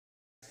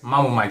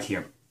Mama Mike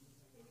here.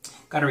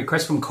 Got a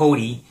request from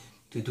Cody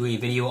to do a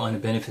video on the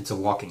benefits of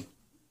walking.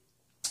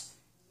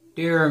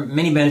 There are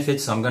many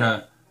benefits. I'm going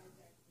to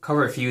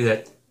cover a few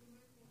that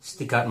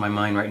stick out in my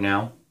mind right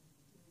now.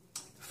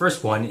 The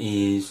first one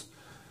is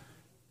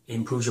it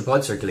improves your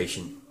blood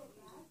circulation.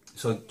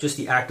 So just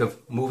the act of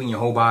moving your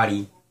whole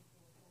body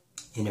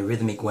in a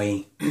rhythmic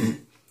way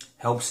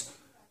helps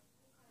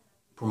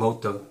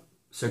promote the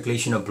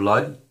circulation of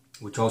blood,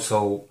 which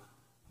also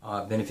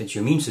benefits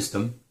your immune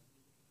system.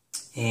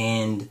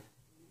 And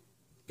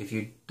if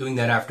you're doing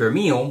that after a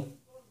meal,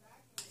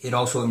 it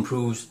also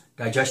improves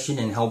digestion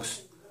and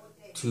helps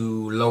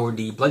to lower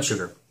the blood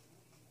sugar,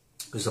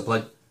 because the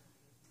blood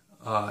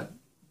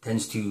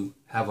tends to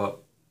have a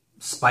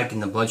spike in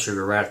the blood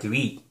sugar right after you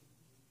eat.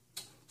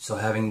 So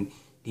having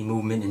the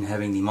movement and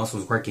having the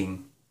muscles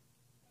working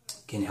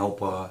can help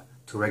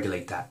to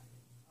regulate that.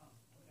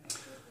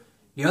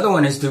 The other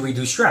one is to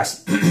reduce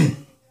stress.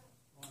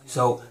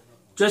 So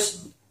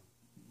just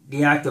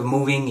the act of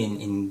moving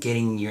and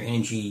getting your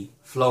energy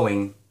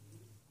flowing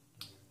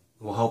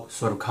will help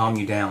sort of calm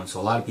you down. So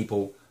a lot of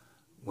people,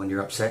 when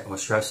they're upset or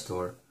stressed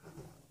or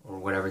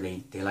whatever,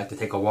 they like to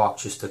take a walk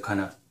just to kind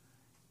of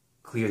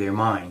clear their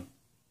mind.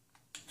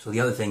 So the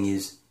other thing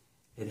is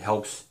it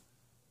helps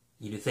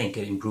you to think.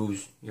 It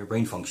improves your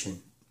brain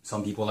function.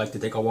 Some people like to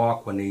take a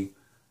walk when they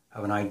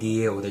have an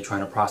idea or they're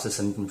trying to process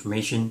some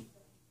information,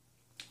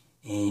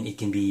 and it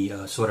can be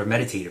sort of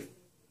meditative.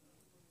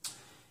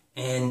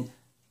 And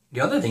the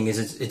other thing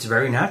is it's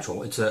very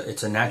natural. It's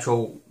a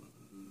natural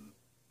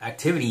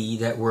activity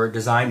that we're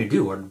designed to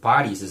do. Our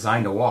body is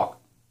designed to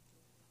walk.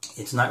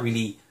 It's not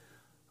really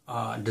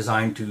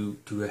designed to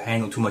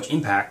handle too much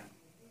impact.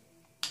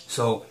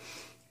 So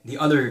the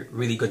other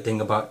really good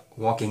thing about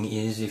walking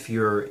is if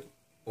you're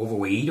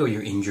overweight or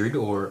you're injured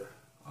or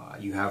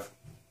you have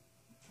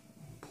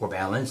poor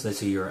balance, let's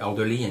say you're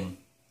elderly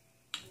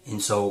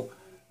and so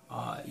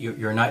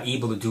you're not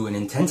able to do an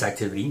intense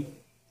activity,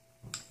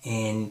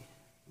 and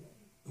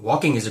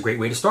walking is a great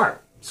way to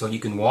start. So you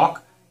can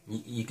walk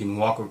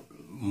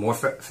more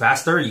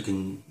faster. You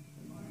can,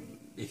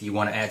 if you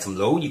want to add some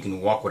load, you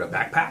can walk with a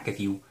backpack. If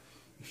you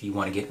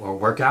want to get more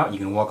workout, you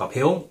can walk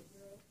uphill.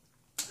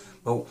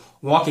 But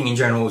walking in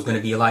general is going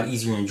to be a lot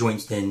easier in your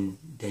joints than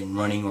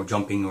running or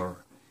jumping or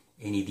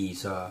any of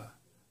these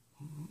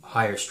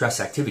higher stress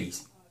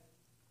activities.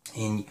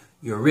 And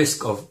your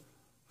risk of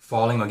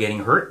falling or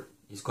getting hurt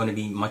is going to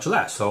be much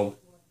less. So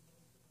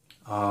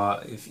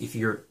if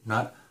you're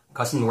not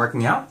accustomed to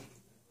working out,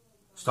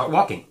 start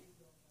walking.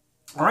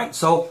 All right,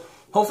 so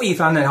hopefully you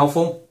found that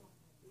helpful.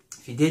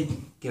 If you did,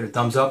 give it a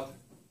thumbs up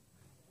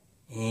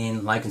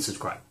and like and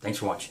subscribe. Thanks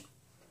for watching.